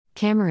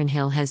Cameron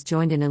Hill has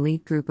joined an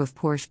elite group of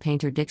Porsche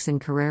painter Dixon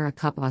Carrera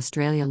Cup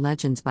Australia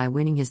legends by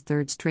winning his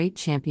third straight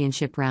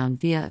championship round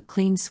via a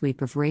clean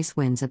sweep of race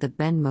wins at the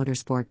Bend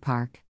Motorsport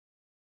Park.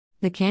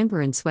 The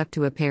Canberran swept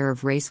to a pair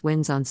of race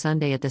wins on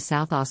Sunday at the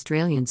South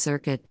Australian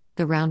circuit,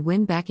 the round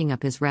win backing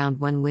up his round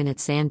 1 win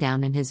at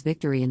Sandown and his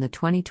victory in the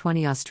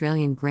 2020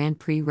 Australian Grand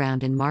Prix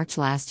round in March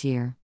last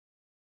year.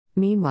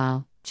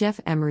 Meanwhile,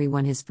 Jeff Emery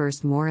won his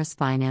first Morris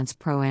Finance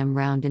Pro-Am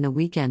round in a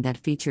weekend that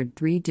featured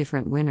 3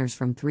 different winners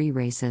from 3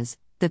 races,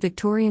 the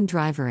Victorian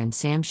driver and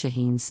Sam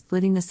Shaheen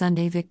splitting the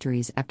Sunday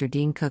victories after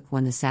Dean Cook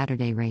won the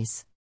Saturday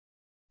race.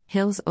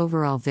 Hill's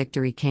overall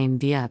victory came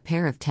via a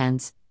pair of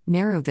tense,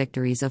 narrow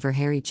victories over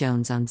Harry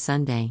Jones on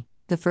Sunday,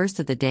 the first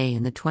of the day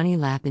in the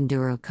 20-lap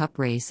Enduro Cup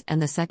race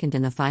and the second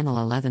in the final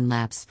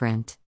 11-lap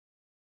sprint.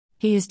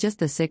 He is just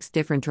the 6th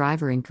different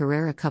driver in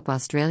Carrera Cup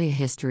Australia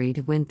history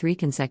to win 3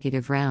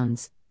 consecutive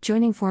rounds,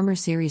 joining former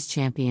series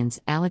champions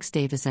Alex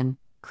Davison,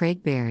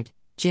 Craig Baird,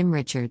 Jim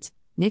Richards,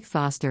 Nick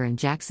Foster and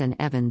Jackson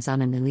Evans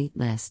on an elite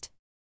list.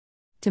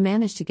 To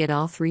manage to get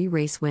all 3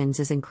 race wins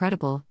is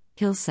incredible,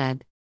 Hill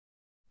said.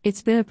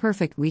 It's been a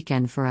perfect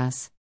weekend for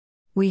us.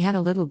 We had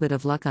a little bit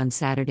of luck on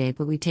Saturday,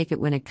 but we take it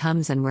when it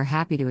comes and we're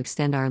happy to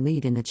extend our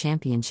lead in the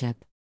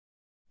championship.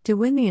 To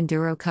win the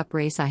Enduro Cup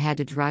race I had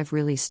to drive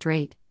really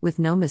straight, with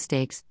no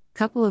mistakes,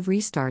 couple of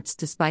restarts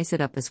to spice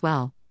it up as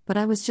well, but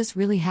I was just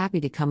really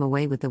happy to come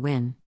away with the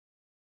win.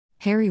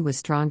 Harry was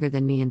stronger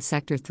than me in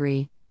Sector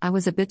 3, I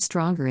was a bit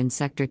stronger in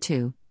Sector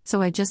 2,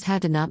 so I just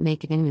had to not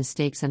make any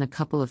mistakes and a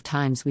couple of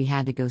times we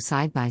had to go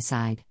side by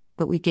side,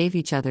 but we gave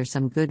each other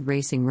some good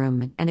racing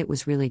room and it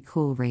was really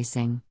cool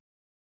racing.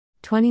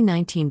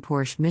 2019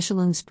 Porsche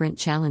Michelin Sprint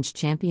Challenge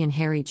champion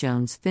Harry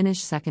Jones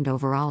finished 2nd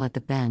overall at the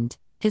Bend,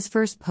 his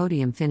first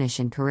podium finish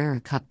in Carrera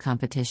Cup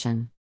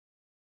competition.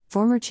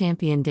 Former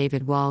champion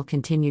David Wall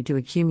continued to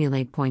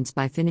accumulate points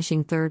by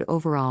finishing 3rd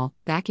overall,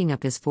 backing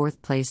up his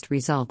 4th-placed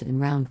result in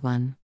round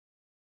 1.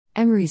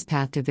 Emery's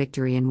path to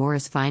victory in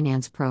Morris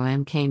Finance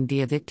Pro-Am came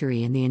via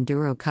victory in the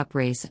Enduro Cup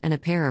race and a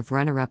pair of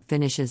runner-up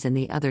finishes in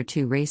the other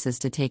 2 races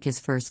to take his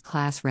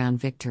first-class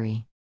round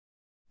victory.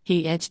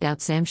 He edged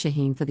out Sam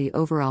Shaheen for the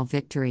overall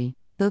victory,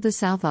 though the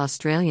South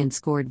Australian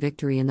scored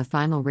victory in the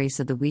final race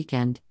of the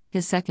weekend,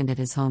 his 2nd at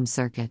his home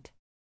circuit.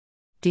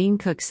 Dean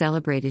Cook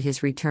celebrated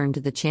his return to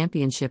the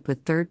championship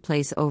with 3rd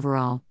place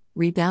overall,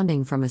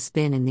 rebounding from a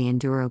spin in the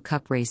Enduro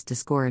Cup race to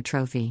score a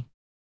trophy.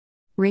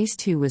 Race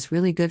 2 was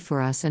really good for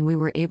us and we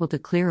were able to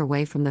clear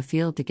away from the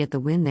field to get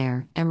the win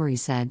there, Emery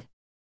said.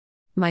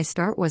 My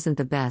start wasn't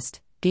the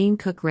best, Dean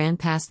Cook ran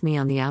past me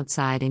on the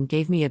outside and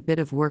gave me a bit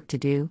of work to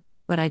do,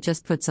 but I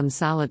just put some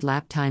solid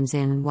lap times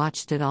in and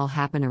watched it all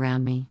happen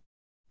around me.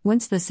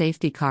 Once the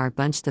safety car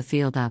bunched the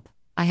field up,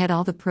 I had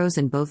all the pros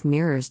in both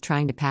mirrors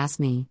trying to pass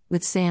me,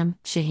 with Sam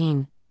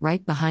Shaheen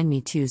right behind me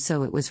too,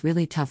 so it was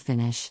really tough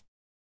finish.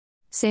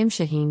 Sam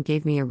Shaheen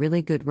gave me a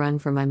really good run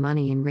for my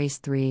money in race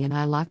 3 and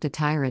I locked a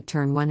tire at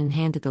turn 1 and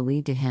handed the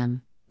lead to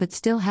him, but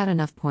still had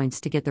enough points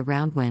to get the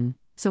round win,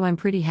 so I'm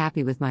pretty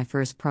happy with my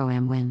first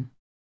Pro-Am win.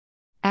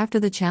 After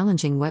the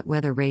challenging wet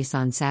weather race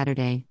on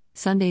Saturday,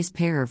 Sunday's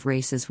pair of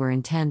races were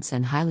intense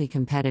and highly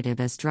competitive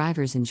as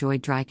drivers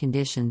enjoyed dry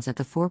conditions at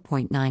the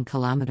 4.9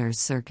 km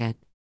circuit.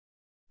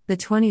 The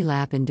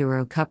 20-lap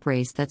Enduro Cup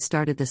race that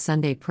started the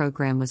Sunday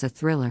program was a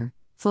thriller,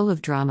 full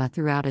of drama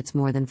throughout its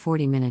more than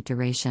 40-minute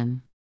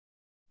duration.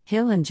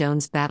 Hill and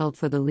Jones battled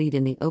for the lead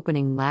in the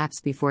opening laps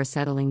before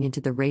settling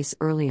into the race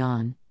early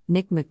on,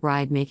 Nick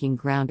McBride making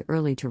ground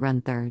early to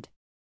run 3rd.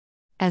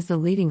 As the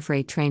leading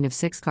freight train of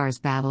 6 cars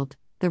battled,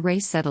 the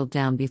race settled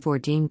down before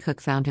Dean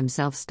Cook found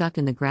himself stuck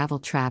in the gravel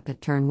trap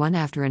at turn 1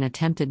 after an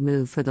attempted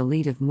move for the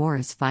lead of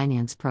Morris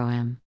Finance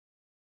Pro-Am.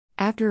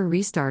 After a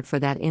restart for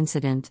that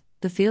incident,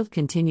 the field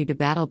continued to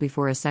battle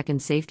before a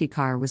second safety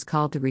car was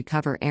called to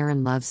recover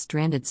Aaron Love's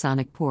stranded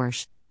Sonic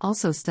Porsche,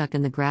 also stuck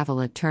in the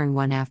gravel at turn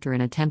 1 after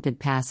an attempted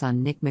pass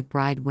on Nick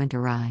McBride went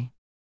awry.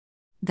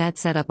 That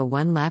set up a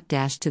 1-lap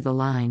dash to the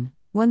line,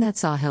 one that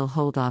saw Hill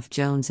hold off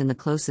Jones in the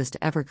closest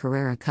ever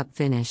Carrera Cup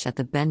finish at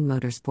the Bend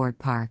Motorsport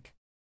Park.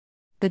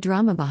 The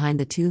drama behind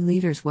the 2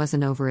 leaders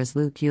wasn't over as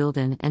Luke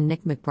Youlden and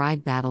Nick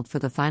McBride battled for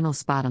the final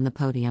spot on the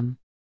podium.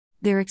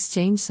 Their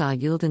exchange saw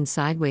Youlden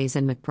sideways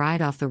and McBride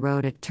off the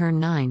road at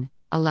turn 9,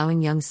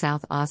 allowing young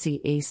South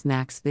Aussie ace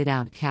Max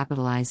Vidal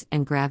capitalize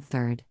and grab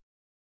 3rd.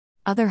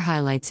 Other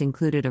highlights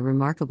included a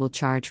remarkable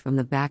charge from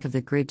the back of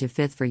the grid to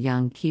 5th for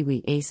young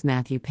Kiwi ace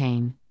Matthew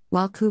Payne,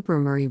 while Cooper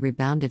Murray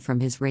rebounded from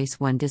his race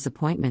 1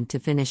 disappointment to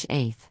finish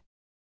 8th.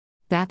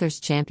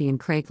 Bathurst champion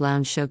Craig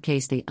Lowndes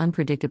showcased the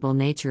unpredictable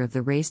nature of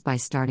the race by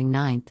starting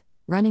 9th,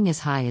 running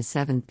as high as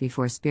 7th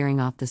before spearing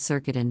off the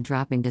circuit and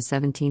dropping to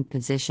 17th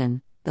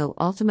position, though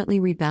ultimately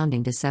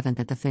rebounding to 7th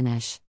at the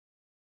finish.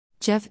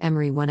 Jeff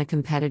Emery won a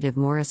competitive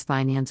Morris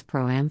Finance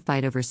Pro-Am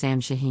fight over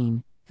Sam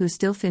Shaheen, who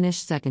still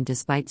finished 2nd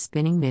despite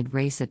spinning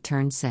mid-race at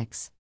turn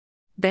 6.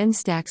 Ben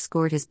Stack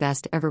scored his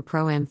best ever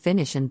Pro-Am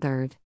finish in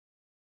 3rd.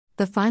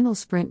 The final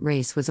sprint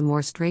race was a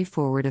more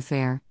straightforward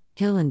affair,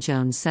 Hill and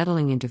Jones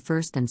settling into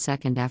 1st and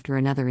 2nd after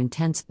another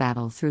intense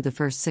battle through the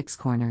first 6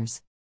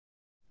 corners.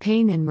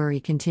 Payne and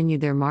Murray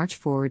continued their march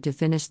forward to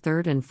finish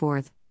third and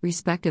fourth,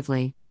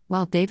 respectively,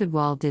 while David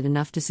Wall did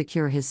enough to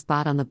secure his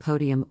spot on the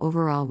podium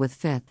overall with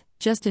fifth,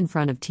 just in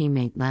front of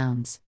teammate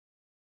Lowndes.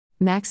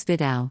 Max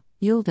Vidal,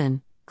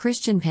 Yulden,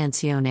 Christian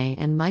Pancione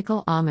and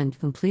Michael Amund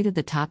completed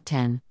the top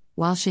 10,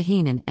 while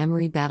Shaheen and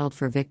Emery battled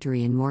for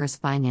victory in Morris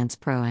Finance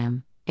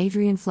Pro-Am,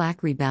 Adrian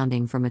Flack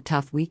rebounding from a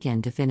tough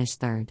weekend to finish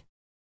third.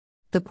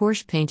 The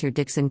Porsche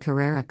Painter-Dixon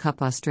Carrera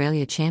Cup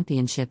Australia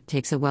Championship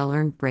takes a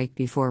well-earned break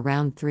before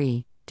Round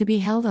 3, to be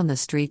held on the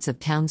streets of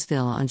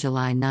Townsville on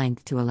July 9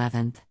 to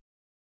 11.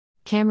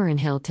 Cameron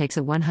Hill takes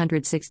a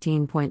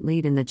 116-point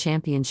lead in the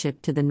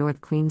championship to the North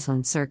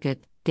Queensland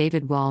circuit,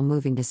 David Wall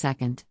moving to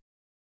second.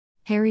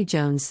 Harry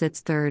Jones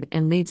sits third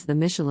and leads the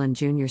Michelin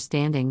Junior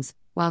standings,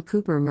 while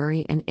Cooper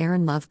Murray and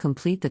Aaron Love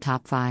complete the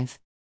top 5.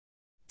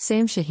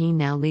 Sam Shaheen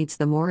now leads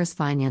the Morris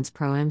Finance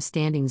Pro-Am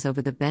standings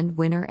over the Bend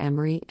winner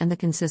Emery and the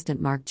consistent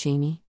Mark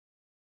Cheney.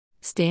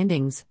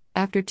 Standings,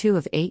 after 2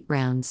 of 8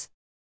 rounds.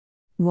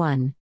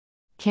 1.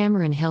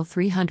 Cameron Hill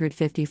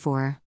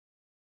 354.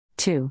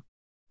 2.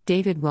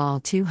 David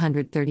Wall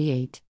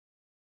 238.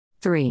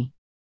 3.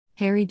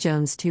 Harry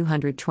Jones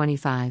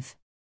 225.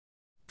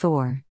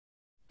 4.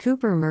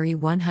 Cooper Murray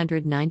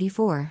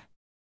 194.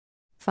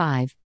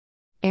 5.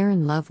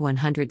 Aaron Love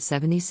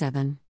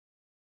 177.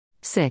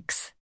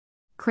 6.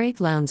 Craig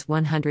Lowndes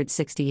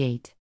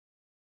 168.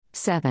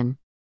 7.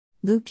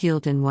 Luke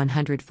Yulden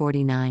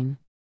 149.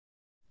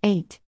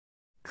 8.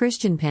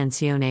 Christian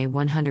Pancione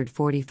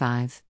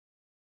 145.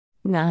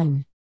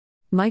 9.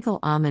 Michael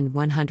Amund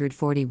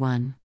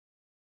 141.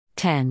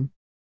 10.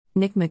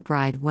 Nick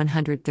McBride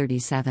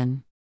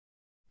 137.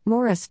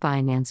 Morris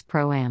Finance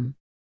Pro-Am.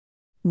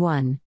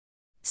 1.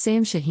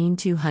 Sam Shaheen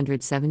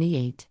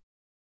 278.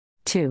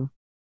 2.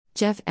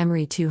 Jeff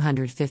Emery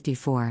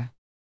 254.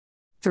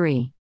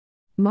 3.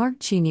 Mark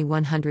Cheney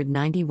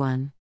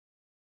 191.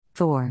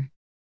 4.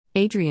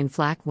 Adrian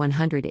Flack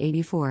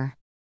 184.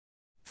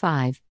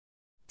 5.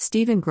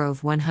 Stephen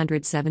Grove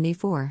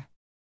 174.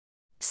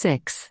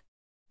 6.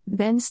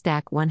 Ben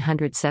Stack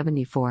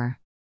 174.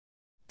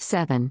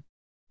 7.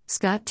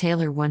 Scott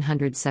Taylor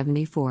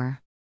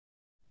 174.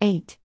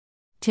 8.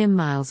 Tim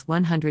Miles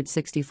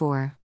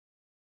 164.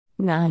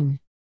 9.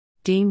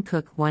 Dean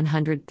Cook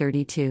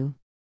 132.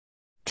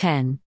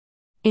 10.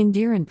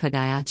 Indiran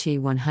Padayachi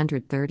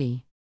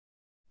 130.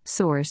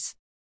 Source: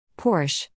 Porsche.